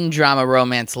like teen drama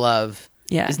romance love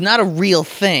is not a real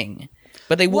thing.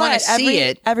 But they want to see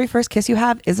it. Every first kiss you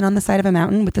have isn't on the side of a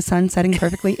mountain with the sun setting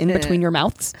perfectly in between your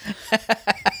mouths.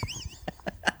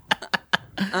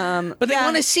 But they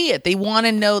want to see it. They want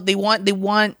to know. They want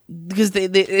because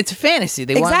it's a fantasy.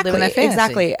 They want to live in that fantasy.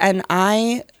 Exactly. And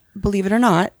I, believe it or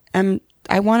not,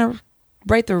 I want to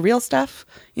write the real stuff.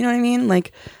 You know what I mean?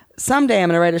 Like someday I'm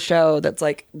going to write a show that's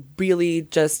like really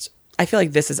just. I feel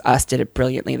like This Is Us did it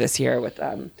brilliantly this year with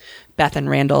Beth and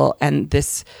Randall, and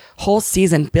this whole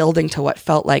season building to what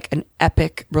felt like an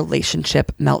epic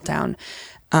relationship meltdown.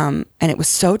 And it was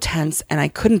so tense, and I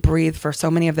couldn't breathe for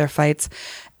so many of their fights.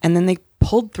 And then they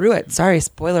pulled through it. Sorry,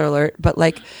 spoiler alert. But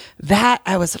like that,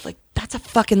 I was like, that's a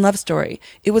fucking love story.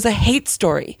 It was a hate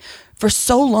story. For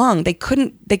so long, they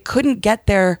couldn't get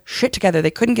their shit together.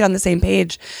 They couldn't get on the same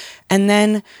page. And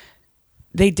then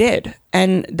they did.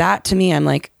 And that, to me, I'm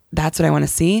like, that's what I want to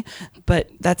see, but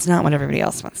that's not what everybody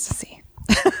else wants to see.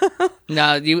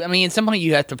 No, at some point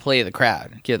you have to play the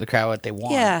crowd, give the crowd what they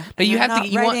want. Yeah, but you have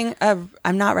to.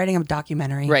 I'm not writing a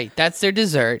documentary. Right, that's their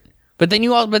dessert. But then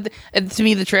to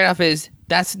me, the trade-off is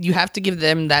you have to give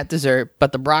them that dessert,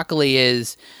 but the broccoli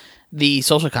is the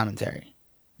social commentary.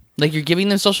 Like you're giving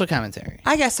them social commentary.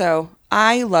 I guess so.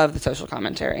 I love the social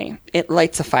commentary. It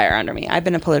lights a fire under me. I've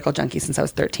been a political junkie since I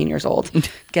was 13 years old,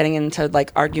 getting into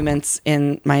like arguments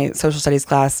in my social studies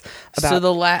class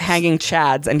about hanging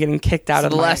chads and getting kicked out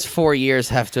of the last 4 years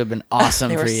have to have been awesome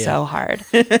for you. They were so hard.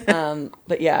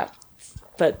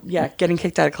 But yeah, getting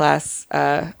kicked out of class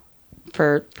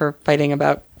for fighting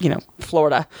about,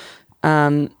 Florida.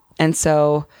 And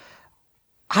so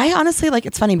I honestly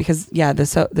it's funny because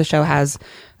the show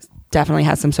definitely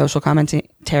has some social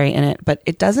commentary in it, but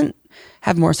it doesn't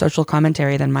have more social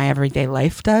commentary than my everyday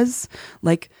life does.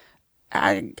 Like,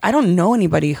 I don't know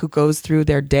anybody who goes through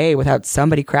their day without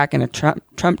somebody cracking a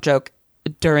Trump joke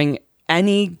during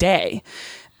any day.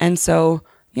 And so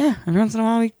yeah, every once in a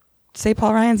while we say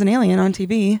Paul Ryan's an alien on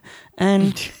TV,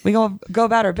 and we go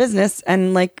about our business.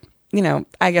 And like, you know,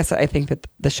 I guess I think that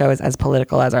the show is as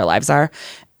political as our lives are.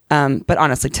 But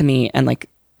honestly, to me, and like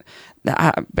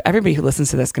everybody who listens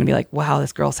to this is going to be like, wow,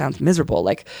 this girl sounds miserable.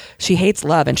 Like, she hates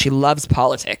love and she loves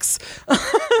politics.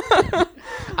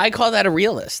 I call that a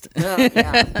realist.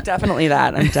 Yeah, definitely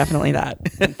that. I'm definitely that.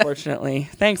 Unfortunately,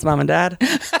 thanks, Mom and Dad.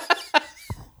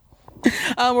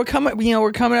 We're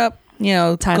coming up. You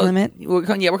know, time limit. We're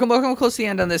coming close to the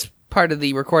end on this part of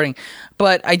the recording,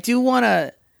 but I do want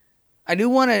to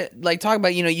like talk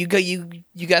about, you know, you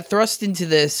got thrust into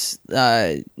this,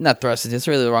 not thrust into, it's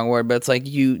really the wrong word, but it's like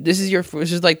this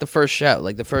is like the first show,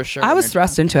 like the first show. I was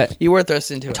thrust into it. You were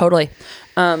thrust into it. Totally.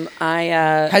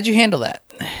 How'd you handle that?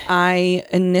 I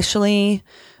initially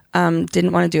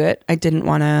didn't want to do it. I didn't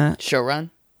want to show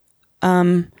run.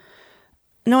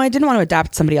 No, I didn't want to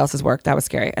adapt somebody else's work. That was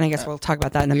scary. And I guess we'll talk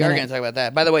about that in a minute. We are going to talk about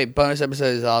that. By the way, bonus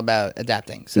episode is all about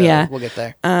adapting. So yeah, we'll get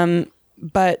there.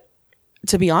 But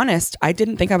to be honest, I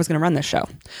didn't think I was going to run this show.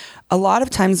 A lot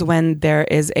of times when there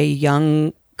is a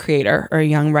young creator or a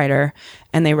young writer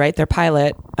and they write their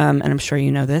pilot, and I'm sure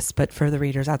you know this, but for the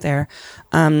readers out there,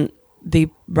 the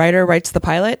writer writes the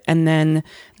pilot and then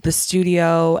the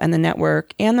studio and the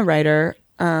network and the writer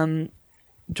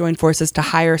join forces to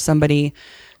hire somebody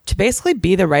to basically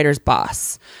be the writer's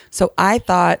boss. So I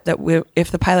thought that if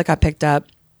the pilot got picked up,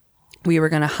 we were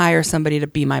going to hire somebody to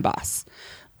be my boss.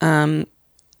 And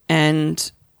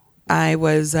I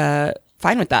was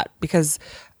fine with that because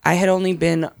I had only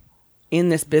been in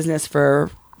this business for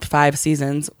 5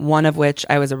 seasons, one of which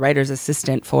I was a writer's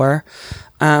assistant for.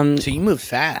 So you moved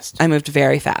fast. I moved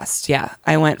very fast, yeah.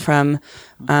 I went from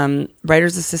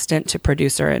writer's assistant to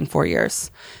producer in 4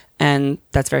 years, and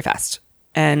that's very fast.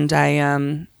 And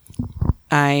I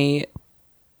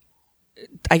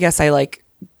guess I like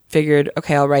figured,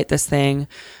 okay, I'll write this thing.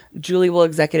 Julie will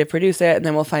executive produce it, and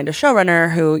then we'll find a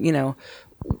showrunner who, you know,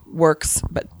 works.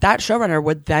 But that showrunner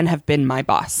would then have been my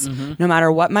boss. Mm-hmm. No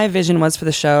matter what my vision was for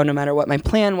the show, no matter what my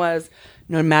plan was,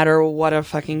 no matter what a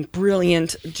fucking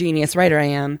brilliant genius writer I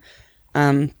am,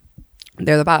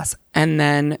 they're the boss. And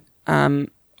then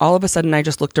all of a sudden I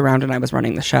just looked around and I was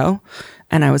running the show.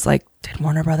 And I was like, did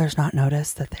Warner Brothers not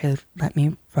notice that they let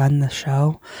me run the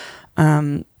show?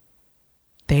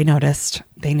 They noticed.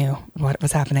 They knew what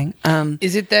was happening.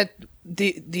 Is it that, do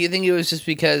you think it was just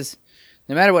because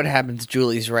no matter what happens,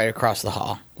 Julie's right across the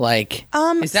hall? Like,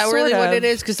 is that really what it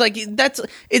is? Because like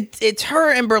it's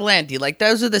her and Berlanti. Like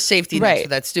those are the safety nets for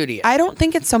that studio. I don't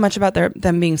think it's so much about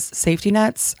them being safety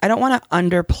nets. I don't want to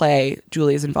underplay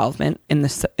Julie's involvement in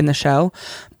the show,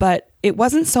 but it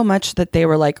wasn't so much that they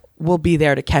were like, we'll be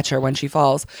there to catch her when she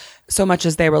falls, so much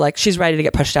as they were like, she's ready to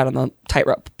get pushed out on the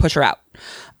tightrope, push her out.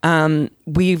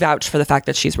 We vouch for the fact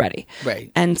that she's ready.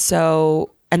 Right. And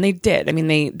so, and they did. I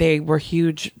mean, they were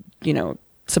huge, you know,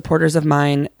 supporters of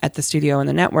mine at the studio and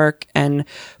the network. And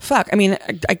fuck, I mean,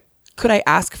 could I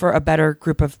ask for a better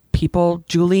group of people?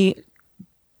 Julie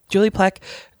Plec,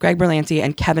 Greg Berlanti,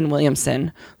 and Kevin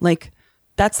Williamson. Like,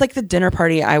 that's like the dinner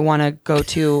party I want to go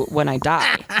to when I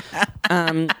die.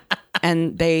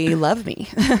 And they love me.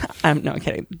 No, I'm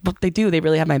kidding. But they do. They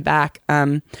really have my back.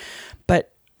 Yeah,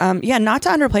 not to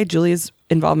underplay Julie's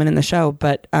involvement in the show,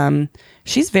 but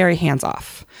she's very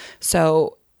hands-off.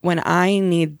 So when I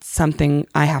need something,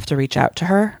 I have to reach out to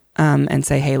her and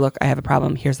say, hey, look, I have a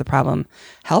problem. Here's the problem.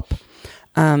 Help.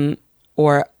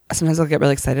 Or sometimes I'll get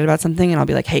really excited about something and I'll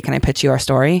be like, hey, can I pitch you our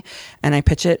story? And I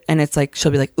pitch it and it's like,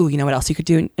 she'll be like, ooh, you know what else you could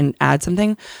do and add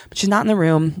something? But she's not in the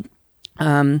room.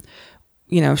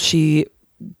 You know,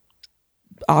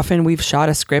 often we've shot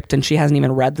a script and she hasn't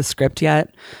even read the script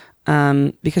yet.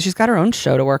 Because she's got her own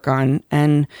show to work on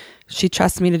and she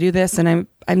trusts me to do this and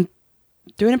I'm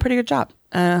doing a pretty good job.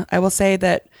 I will say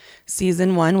that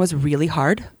season 1 was really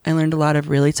hard. I learned a lot of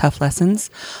really tough lessons.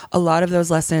 A lot of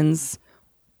those lessons,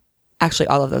 actually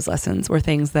all of those lessons were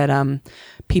things that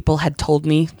people had told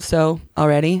me so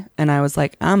already. And I was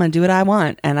like, I'm going to do what I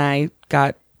want. And I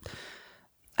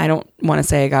don't want to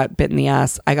say I got bit in the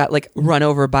ass. I got like run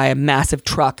over by a massive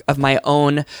truck of my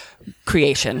own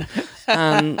creation.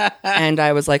 And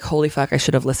I was like, holy fuck, I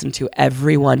should have listened to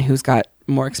everyone who's got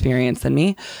more experience than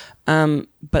me.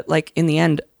 But like in the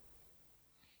end,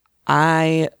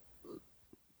 I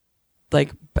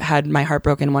like had my heart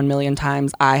broken 1 million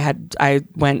times. I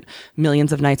went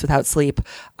millions of nights without sleep.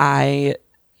 I,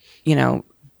 you know,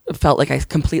 felt like I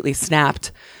completely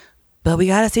snapped. But we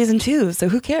got a season 2, so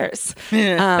who cares?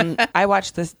 I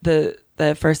watched the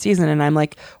the first season, and I'm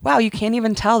like, wow, you can't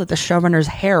even tell that the showrunner's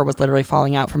hair was literally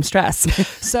falling out from stress.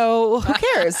 So who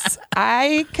cares?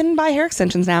 I can buy hair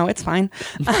extensions now. It's fine.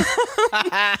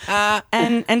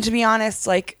 and to be honest,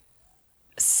 like,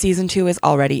 season 2 is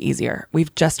already easier.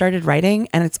 We've just started writing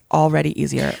and it's already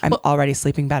easier. I'm already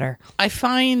sleeping better. I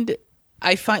find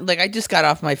like I just got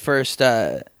off my first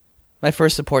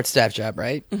support staff job,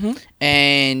 right? Mm-hmm.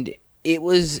 And it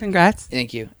was congrats.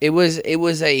 Thank you. It was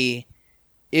a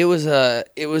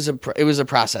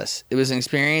process. It was an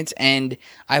experience, and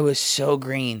I was so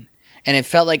green, and it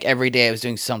felt like every day I was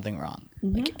doing something wrong.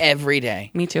 Mm-hmm. Like every day.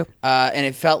 Me too. And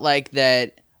it felt like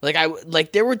that.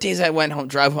 Like there were days I went home,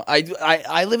 drive home.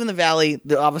 I live in the Valley.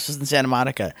 The office was in Santa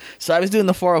Monica, so I was doing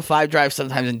the 405 drive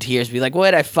sometimes in tears. Be like,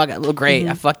 what? I look great.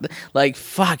 Mm-hmm. I fucked.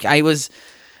 Fuck. It was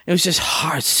just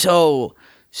hard, so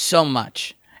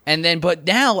much. And then, but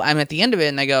now I'm at the end of it,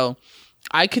 and I go,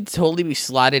 I could totally be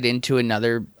slotted into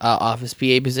another office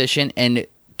PA position and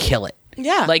kill it.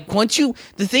 Yeah. Like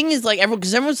the thing is, like,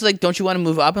 everyone's like, don't you want to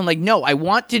move up? I'm like, no, I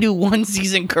want to do one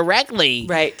season correctly.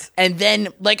 Right. And then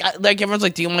like everyone's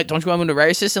like, don't you want to move to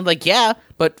writer assistant? I'm like, yeah,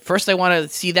 but first I want to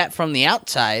see that from the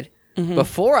outside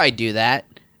before I do that,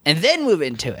 and then move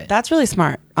into it. That's really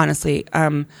smart, honestly.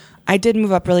 I did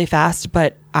move up really fast,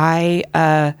 but I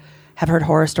have heard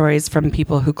horror stories from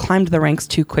people who climbed the ranks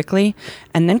too quickly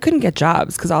and then couldn't get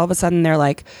jobs because all of a sudden they're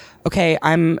like, okay,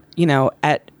 I'm,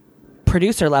 at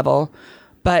producer level,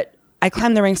 but I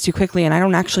climbed the ranks too quickly and I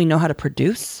don't actually know how to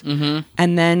produce. Mm-hmm.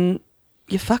 And then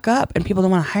you fuck up and people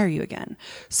don't want to hire you again.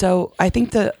 So I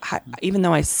think even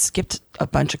though I skipped a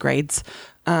bunch of grades,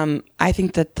 I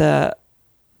think that the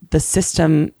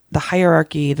system, the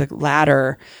hierarchy, the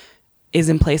ladder is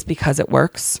in place because it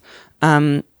works.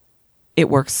 It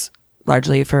works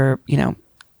largely for,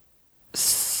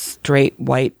 straight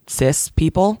white cis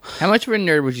people. How much of a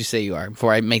nerd would you say you are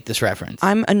before I make this reference?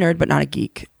 I'm a nerd, but not a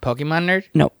geek. Pokemon nerd?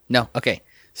 No. Okay.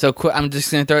 So I'm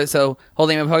just going to throw it. So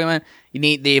holding a Pokemon,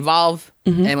 they evolve,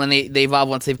 and when they evolve,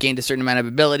 once they've gained a certain amount of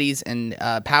abilities and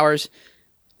powers,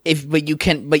 but you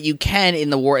can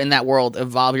in that world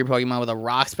evolve your Pokemon with a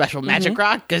rock, special magic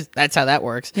rock, because that's how that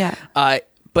works. Yeah.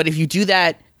 But if you do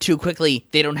that too quickly,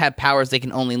 they don't have powers they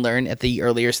can only learn at the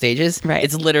earlier stages. Right.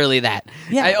 It's literally that.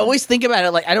 Yeah. I always think about it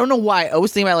like, I don't know why. I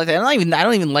always think about it like that. I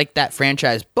don't even like that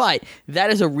franchise, but that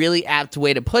is a really apt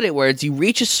way to put it, where it's you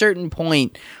reach a certain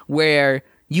point where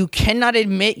you cannot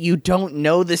admit you don't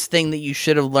know this thing that you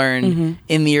should have learned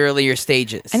in the earlier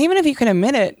stages. And even if you can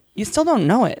admit it, you still don't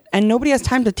know it. And nobody has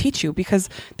time to teach you because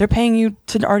they're paying you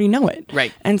to already know it.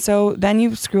 Right. And so then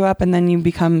you screw up and then you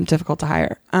become difficult to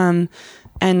hire.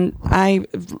 And I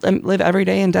live every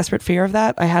day in desperate fear of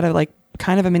that. I had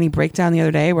kind of a mini breakdown the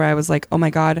other day where I was like, oh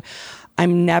my God,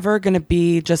 I'm never going to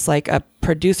be just like a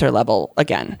producer level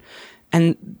again.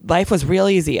 And life was real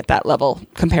easy at that level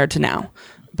compared to now.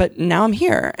 But now I'm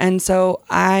here. And so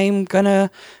I'm going to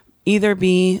either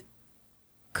be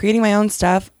creating my own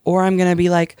stuff or I'm going to be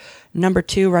like number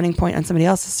 2 running point on somebody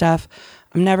else's stuff.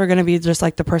 I'm never going to be just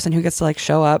like the person who gets to like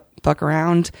show up, fuck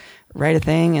around, write a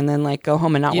thing, and then like go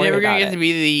home and not worry about it. You're never going to get to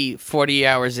be the 40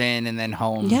 hours in and then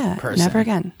home person. Never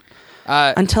again.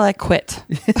 Until I quit.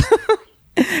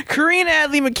 Karina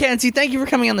Adley McKenzie, thank you for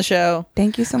coming on the show.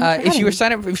 Thank you so much.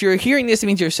 If you're hearing this, it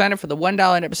means you're signed up for the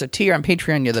 $1 an episode tier on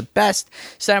Patreon. You're the best.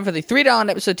 Sign up for the $3 an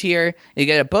episode tier. You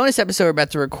get a bonus episode we're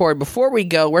about to record. Before we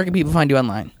go, where can people find you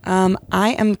online?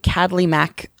 I am Cadley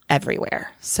Mac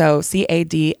everywhere. So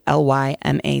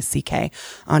CADLYMACK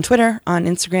on Twitter, on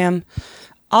Instagram,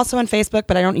 also on Facebook,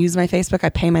 but I don't use my Facebook. I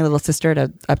pay my little sister to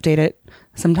update it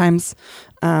sometimes.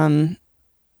 And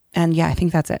yeah, I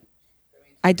think that's it.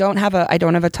 I don't have a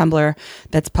Tumblr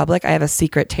that's public. I have a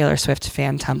secret Taylor Swift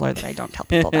fan Tumblr that I don't tell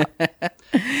people about.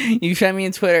 You can find me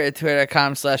on Twitter at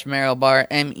twitter.com/MerrillBarr,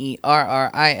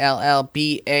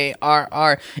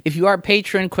 MERRILLBARR. If you are a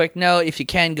patron, quick note, if you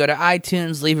can, go to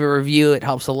iTunes, leave a review. It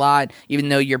helps a lot. Even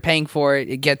though you're paying for it,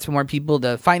 it gets more people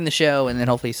to find the show and then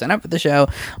hopefully sign up for the show.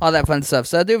 All that fun stuff.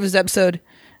 So that'll do it for this episode,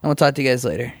 and we'll talk to you guys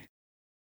later.